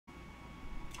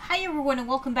Hi everyone and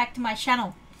welcome back to my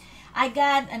channel. I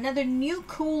got another new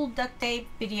cool duct tape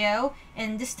video,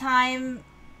 and this time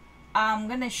I'm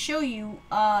gonna show you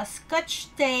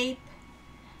Scotch tape,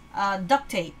 duct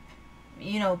tape.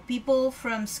 You know, people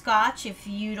from Scotch, if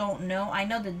you don't know, I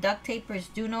know the duct tapers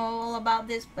do know all about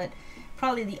this, but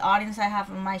probably the audience I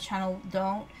have on my channel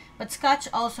don't. But Scotch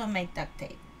also make duct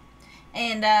tape.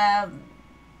 And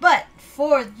but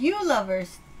for you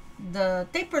lovers, the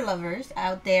taper lovers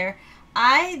out there,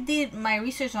 I did my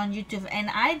research on YouTube and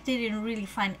I didn't really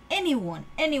find anyone.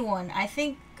 I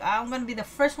think I'm gonna be the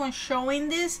first one showing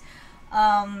this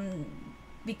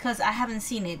because I haven't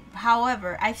seen it.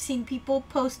 However, I've seen people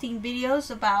posting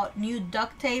videos about new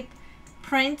duct tape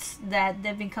prints that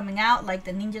they've been coming out, like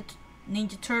the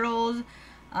Ninja Turtles.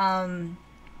 I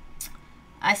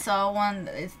saw one,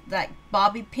 it's like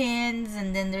bobby pins,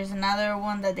 and then there's another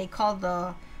one that they call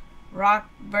the rock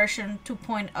version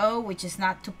 2.0, which is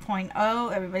not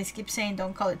 2.0. Everybody keeps saying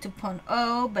don't call it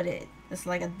 2.0, but it's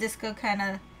like a disco kind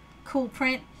of cool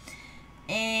print.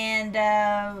 And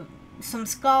some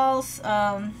skulls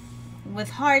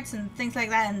with hearts and things like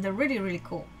that, and they're really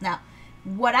cool. Now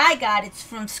what I got, it's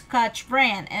from Scotch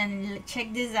brand, and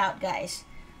check this out guys.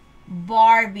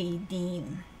 Barbie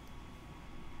theme.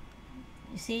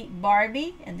 You see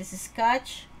Barbie, and this is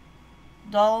Scotch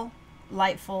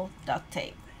Doll-lightfull duct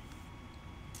tape.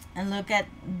 And look at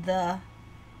the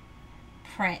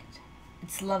print.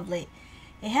 It's lovely.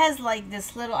 It has like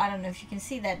this little, I don't know if you can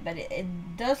see that, but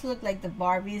it does look like the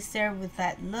Barbie is there with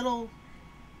that little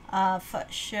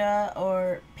fuchsia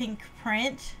or pink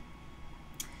print.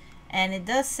 And it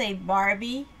does say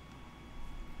Barbie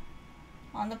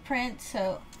on the print,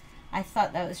 so I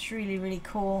thought that was really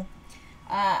cool.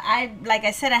 Like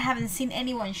I said, I haven't seen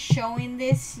anyone showing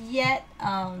this yet.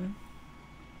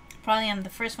 Probably I'm the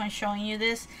first one showing you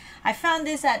this. I found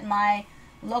this at my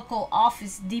local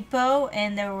Office Depot,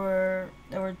 and there were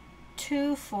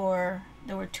two for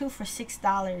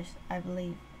 $6, I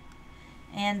believe.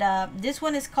 And this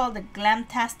one is called the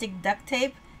Glamtastic duct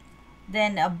tape.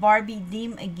 Then a Barbie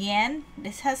theme again.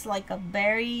 This has like a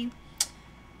berry,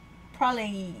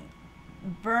 probably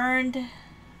burned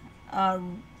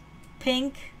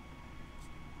pink,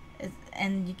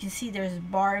 and you can see there's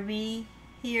Barbie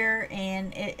here,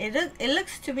 and it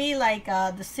looks to me like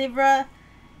the zebra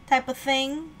type of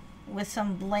thing with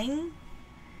some bling,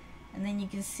 and then you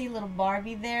can see little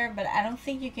Barbie there, but I don't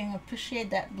think you can appreciate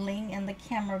that bling in the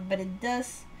camera, but it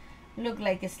does look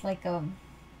like it's like a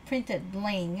printed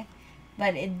bling,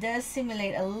 but it does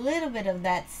simulate a little bit of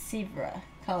that zebra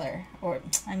color, or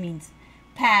I mean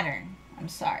pattern. I'm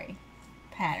sorry,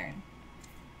 pattern.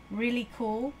 Really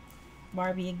cool.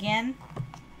 Barbie again.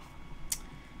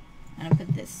 I'm gonna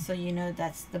put this so you know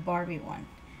that's the Barbie one.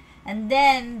 And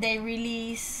then they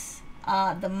release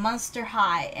the Monster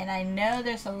High, and I know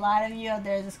there's a lot of you out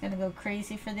there that's gonna go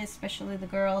crazy for this, especially the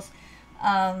girls.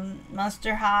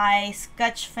 Monster High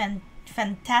Scotch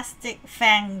fantastic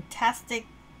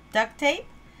duct tape,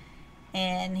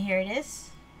 and here it is.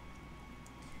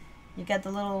 You got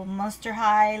the little Monster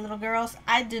High little girls.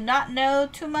 I do not know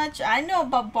too much. I know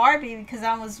about Barbie because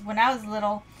when I was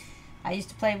little, I used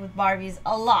to play with Barbies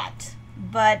a lot.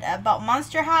 But about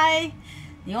Monster High,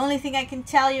 the only thing I can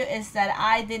tell you is that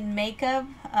I did makeup.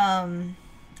 I'm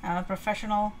a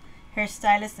professional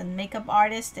hairstylist and makeup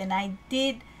artist, and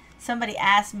somebody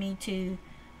asked me to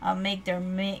make their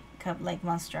makeup like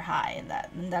Monster High, and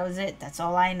that was it. That's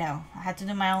all I know. I had to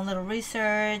do my own little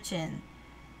research and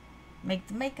make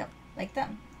the makeup like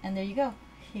them. And there you go.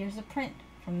 Here's a print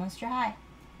from Monster High.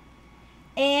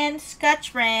 And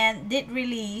Scotch brand did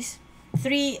release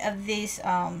 3 of these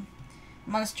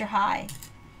Monster High.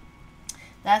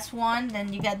 That's one.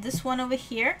 Then you got this one over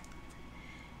here,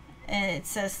 and it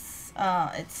says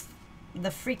it's the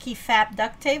Freaky Fab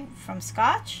duct tape from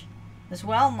Scotch as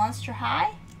well, Monster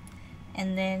High.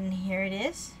 And then here it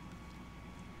is,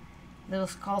 little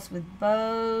skulls with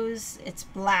bows. It's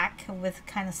black with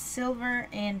kind of silver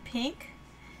and pink.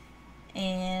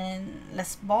 And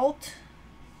Les Bolt,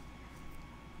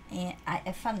 and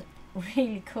I found it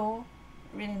really cool,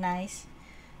 really nice.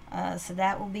 So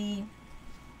that will be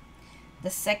the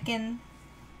second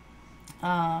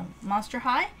Monster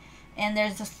High, and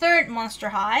there's a third Monster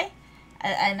High,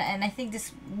 and I think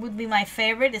this would be my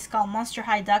favorite. It's called Monster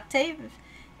High duct tape,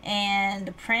 and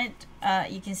the print,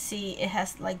 you can see it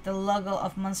has like the logo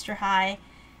of Monster High,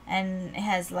 and it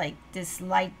has like this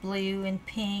light blue and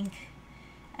pink,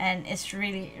 and it's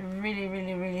really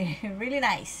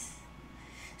nice.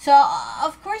 So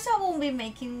of course I won't be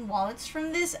making wallets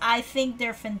from this. I think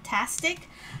they're fantastic.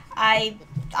 I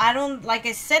don't, like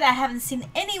I said, I haven't seen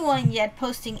anyone yet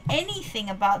posting anything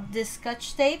about this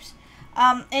Scotch tapes.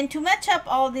 And to match up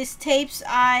all these tapes,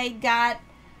 I got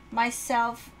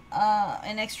myself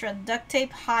an extra duct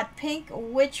tape, hot pink,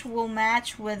 which will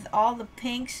match with all the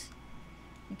pinks.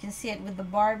 You can see it with the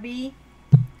Barbie.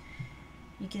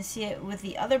 You can see it with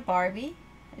the other Barbie.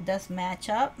 It does match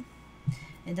up.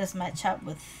 It does match up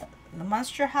with the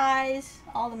Monster Highs.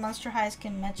 All the Monster Highs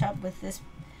can match up with this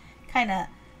kind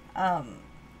of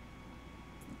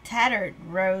tattered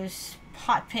rose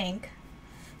hot pink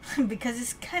because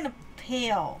it's kind of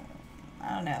pale,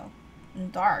 I don't know,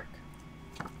 and dark.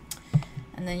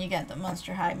 And then you got the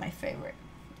Monster High, my favorite,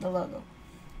 the logo.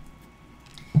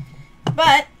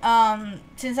 But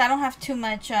since I don't have too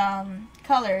much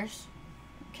colors,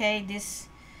 okay, this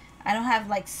I don't have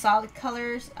like solid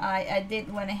colors, I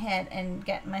did went ahead and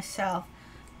get myself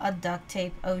a duct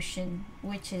tape ocean,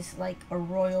 which is like a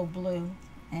royal blue,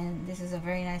 and this is a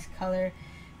very nice color.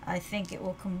 I think it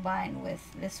will combine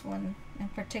with this one in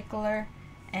particular,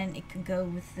 and it could go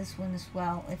with this one as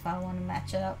well if I want to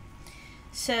match it up.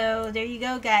 So there you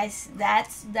go, guys.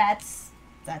 That's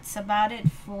about it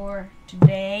for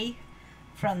today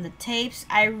from the tapes.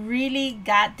 I really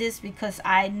got this because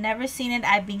I never seen it.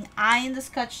 I've been eyeing the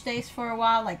Scotch tapes for a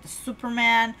while, like the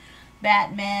Superman,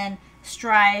 Batman,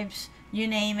 Stripes, you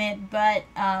name it. But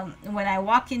when I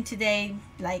walk in today,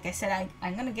 like I said,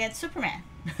 I'm gonna get Superman.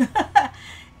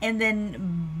 And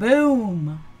then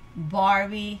boom,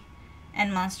 Barbie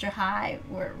and Monster High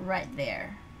were right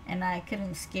there, and I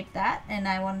couldn't skip that, and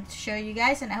I wanted to show you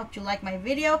guys, and I hope you like my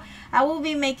video. I will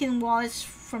be making wallets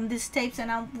from these tapes,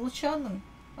 and I will show them.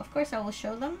 Of course I will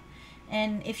show them.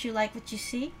 And if you like what you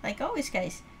see, like always,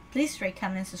 guys, please rate,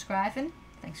 comment, and subscribe, and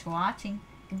thanks for watching.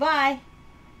 Goodbye.